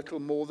know a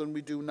little more than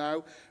we do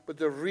now, but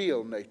the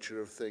real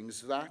nature of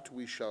things, that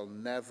we shall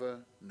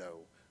never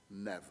know.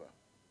 Never."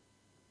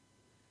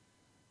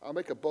 I'll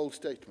make a bold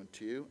statement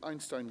to you.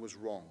 Einstein was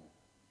wrong.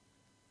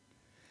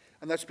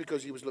 And that's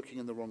because he was looking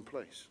in the wrong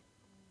place.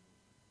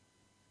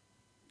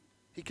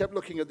 He kept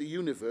looking at the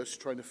universe,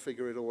 trying to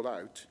figure it all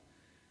out,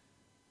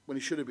 when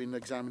he should have been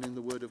examining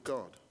the Word of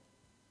God.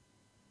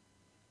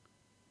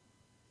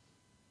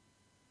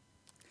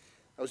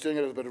 I was doing a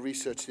little bit of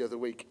research the other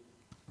week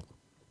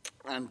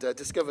and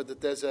discovered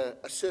that there's a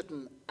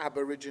certain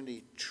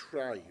Aborigine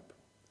tribe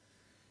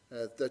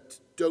that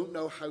don't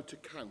know how to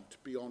count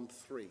beyond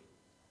 3.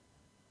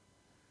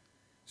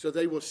 So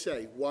they will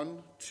say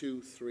 1,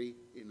 2, 3,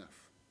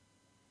 enough.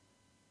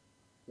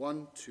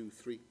 1, 2,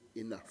 3,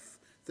 enough.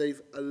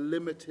 They've a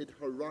limited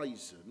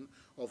horizon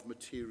of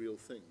material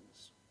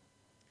things.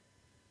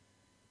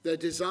 Their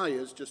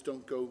desires just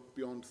don't go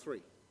beyond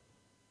 3.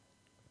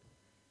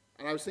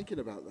 And I was thinking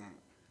about that.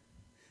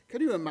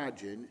 Can you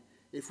imagine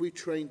if we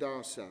trained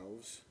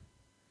ourselves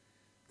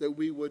that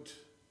we would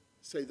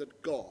say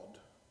that God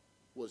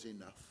was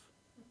enough?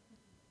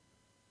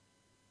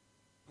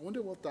 I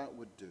wonder what that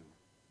would do.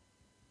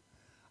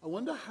 I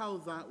wonder how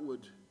that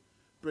would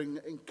bring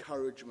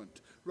encouragement,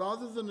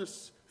 rather than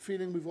us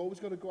feeling we've always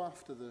got to go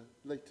after the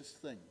latest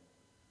thing,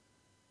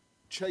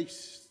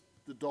 chase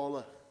the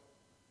dollar.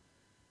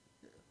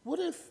 What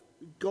if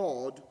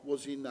God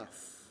was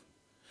enough?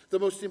 The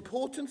most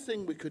important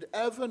thing we could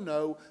ever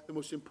know, the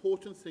most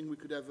important thing we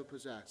could ever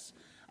possess.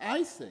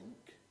 I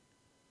think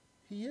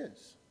he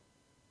is.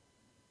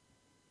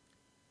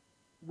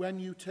 When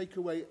you take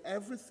away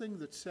everything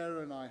that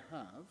Sarah and I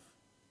have,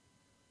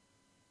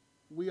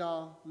 we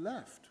are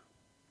left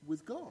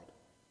with God.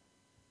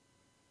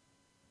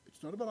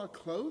 It's not about our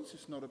clothes.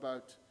 It's not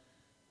about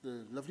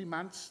the lovely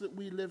manse that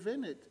we live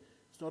in.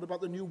 It's not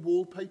about the new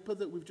wallpaper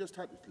that we've just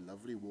had. It's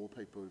lovely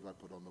wallpaper I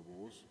put on the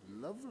walls.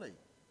 Lovely.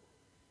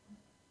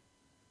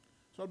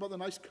 It's not about the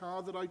nice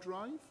car that I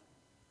drive.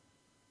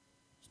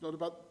 It's not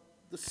about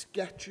the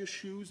Skechers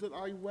shoes that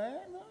I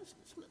wear. No, it's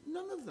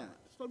none of that.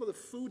 It's not about the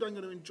food I'm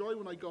going to enjoy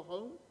when I go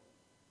home.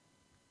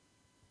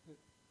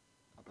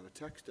 I better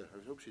text her.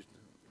 I hope she's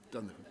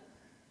done that.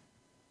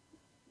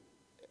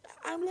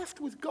 I'm left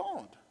with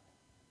God.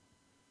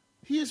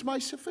 He is my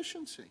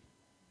sufficiency.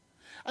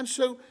 And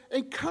so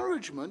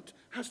encouragement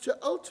has to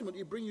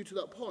ultimately bring you to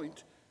that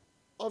point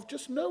of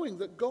just knowing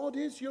that God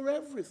is your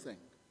everything.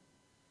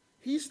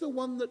 He's the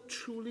one that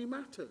truly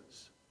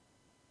matters.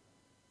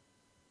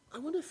 I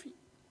wonder if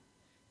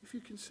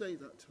you can say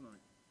that tonight.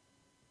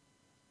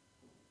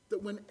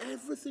 That when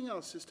everything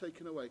else is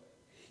taken away,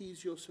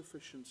 he's your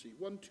sufficiency.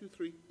 1, 2,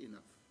 3,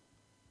 enough.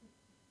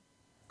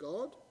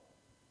 God,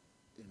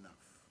 enough.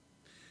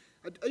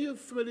 Are you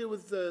familiar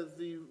with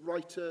the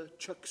writer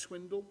Chuck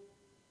Swindoll?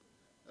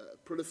 a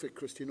prolific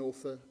Christian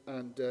author,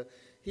 and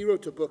he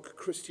wrote a book,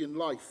 Christian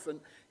Life, and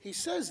he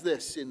says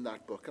this in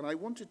that book, and I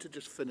wanted to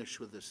just finish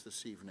with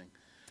this evening.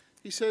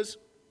 He says,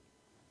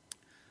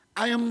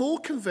 I am more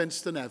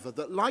convinced than ever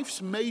that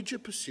life's major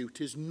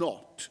pursuit is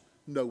not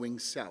knowing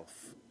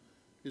self,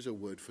 is a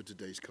word for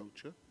today's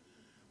culture,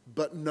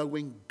 but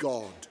knowing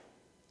God.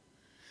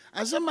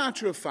 As a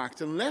matter of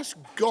fact, unless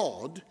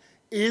God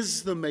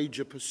is the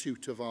major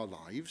pursuit of our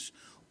lives,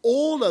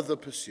 all other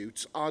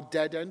pursuits are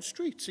dead-end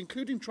streets,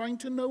 including trying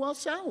to know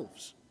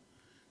ourselves.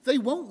 They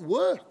won't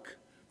work.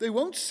 They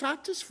won't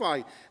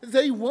satisfy.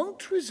 They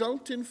won't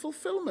result in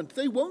fulfillment.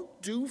 They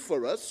won't do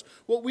for us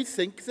what we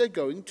think they're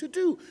going to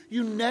do.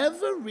 You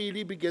never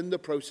really begin the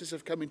process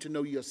of coming to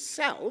know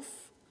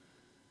yourself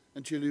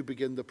until you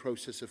begin the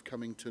process of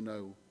coming to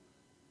know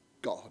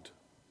God.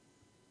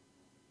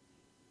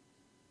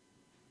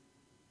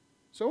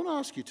 So I want to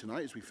ask you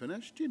tonight as we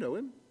finish, do you know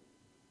him?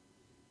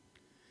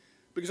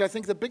 Because I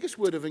think the biggest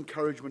word of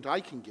encouragement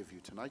I can give you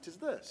tonight is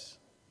this.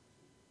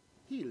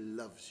 He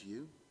loves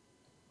you.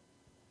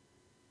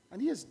 And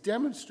he has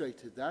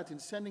demonstrated that in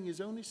sending his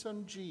only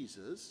son,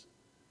 Jesus,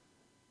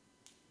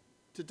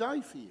 to die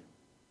for you.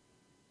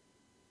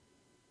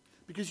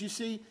 Because you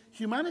see,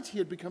 humanity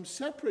had become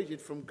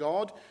separated from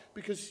God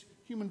because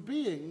human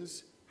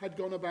beings had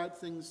gone about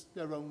things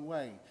their own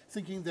way,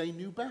 thinking they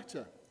knew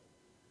better.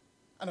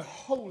 And a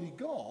holy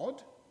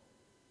God,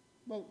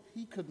 well,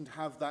 he couldn't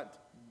have that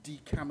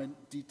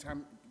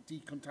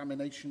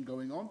decontamination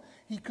going on.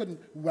 He couldn't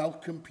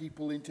welcome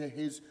people into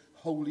his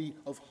holy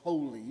of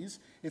holies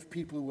if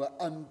people were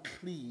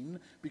unclean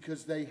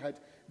because they had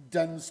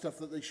done stuff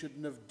that they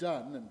shouldn't have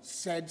done and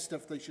said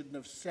stuff they shouldn't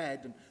have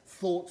said and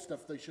thought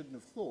stuff they shouldn't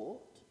have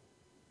thought.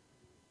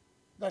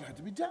 That had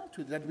to be dealt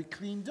with. It had to be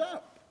cleaned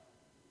up.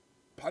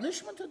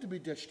 Punishment had to be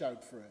dished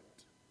out for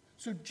it.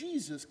 So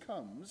Jesus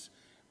comes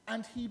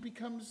and he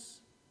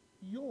becomes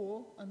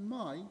your and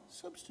my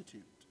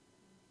substitute.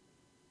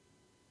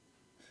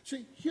 So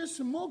here's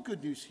some more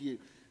good news for you.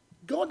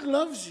 God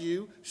loves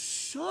you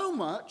so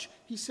much,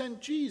 he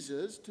sent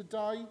Jesus to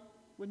die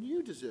when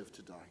you deserve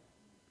to die.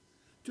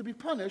 To be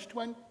punished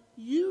when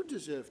you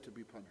deserve to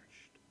be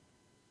punished.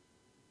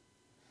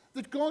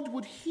 That God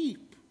would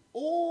heap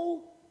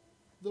all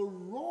the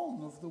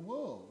wrong of the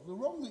world, the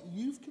wrong that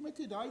you've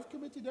committed, I've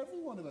committed, every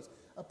one of us,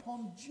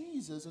 upon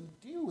Jesus and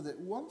deal with it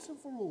once and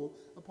for all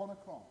upon a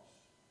cross.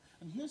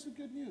 And here's the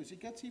good news, it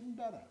gets even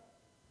better.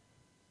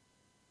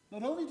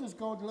 Not only does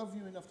God love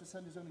you enough to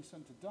send his only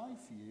son to die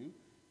for you,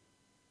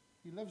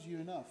 he loves you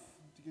enough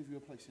to give you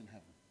a place in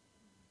heaven.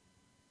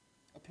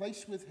 A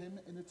place with him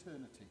in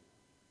eternity.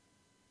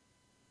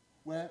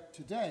 Where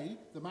today,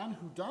 the man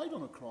who died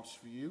on a cross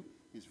for you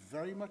is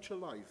very much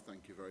alive,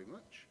 thank you very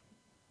much.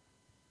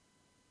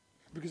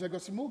 Because I've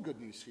got some more good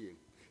news for you.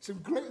 Some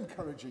great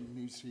encouraging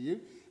news for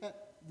you.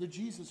 The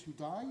Jesus who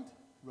died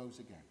rose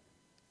again.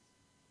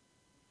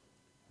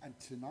 And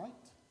tonight,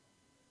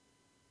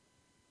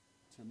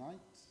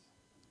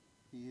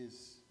 he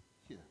is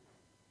here.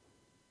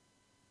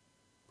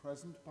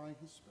 Present by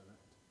his Spirit,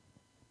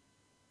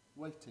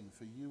 waiting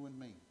for you and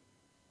me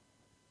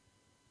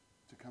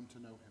to come to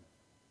know him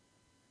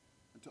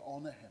and to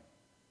honor him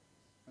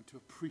and to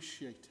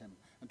appreciate him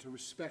and to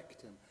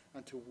respect him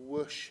and to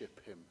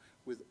worship him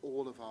with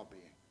all of our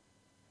being.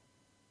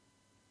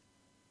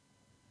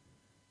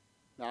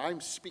 Now,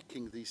 I'm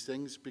speaking these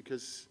things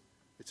because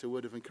it's a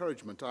word of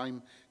encouragement.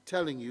 I'm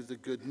telling you the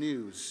good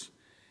news.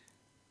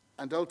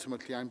 And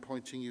ultimately, I'm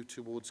pointing you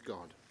towards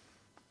God.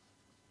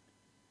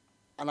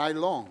 And I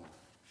long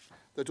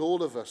that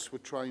all of us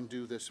would try and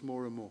do this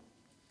more and more.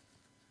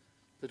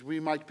 That we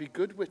might be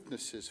good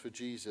witnesses for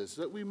Jesus.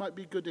 That we might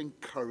be good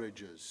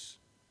encouragers.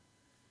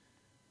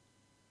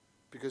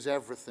 Because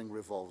everything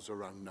revolves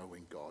around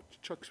knowing God.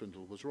 Chuck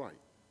Swindoll was right.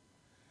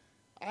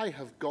 I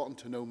have gotten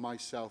to know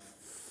myself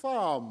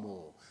far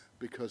more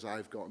because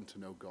I've gotten to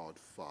know God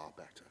far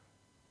better.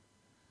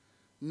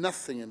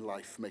 Nothing in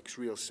life makes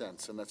real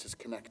sense unless it's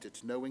connected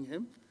to knowing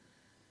him.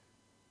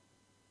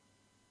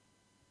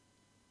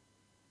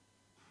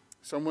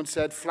 Someone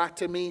said,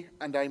 flatter me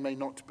and I may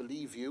not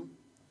believe you.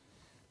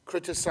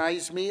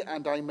 Criticize me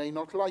and I may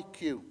not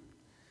like you.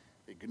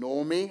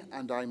 Ignore me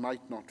and I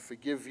might not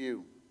forgive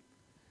you.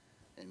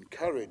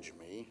 Encourage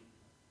me,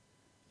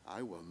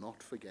 I will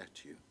not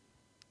forget you.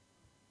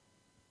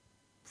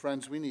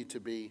 Friends, we need to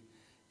be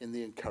in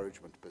the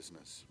encouragement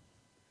business.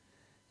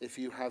 If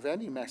you have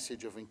any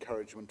message of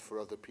encouragement for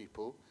other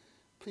people,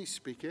 please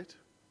speak it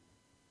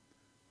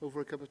over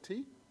a cup of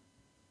tea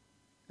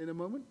in a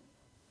moment.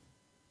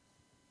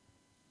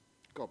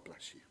 God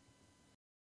bless you.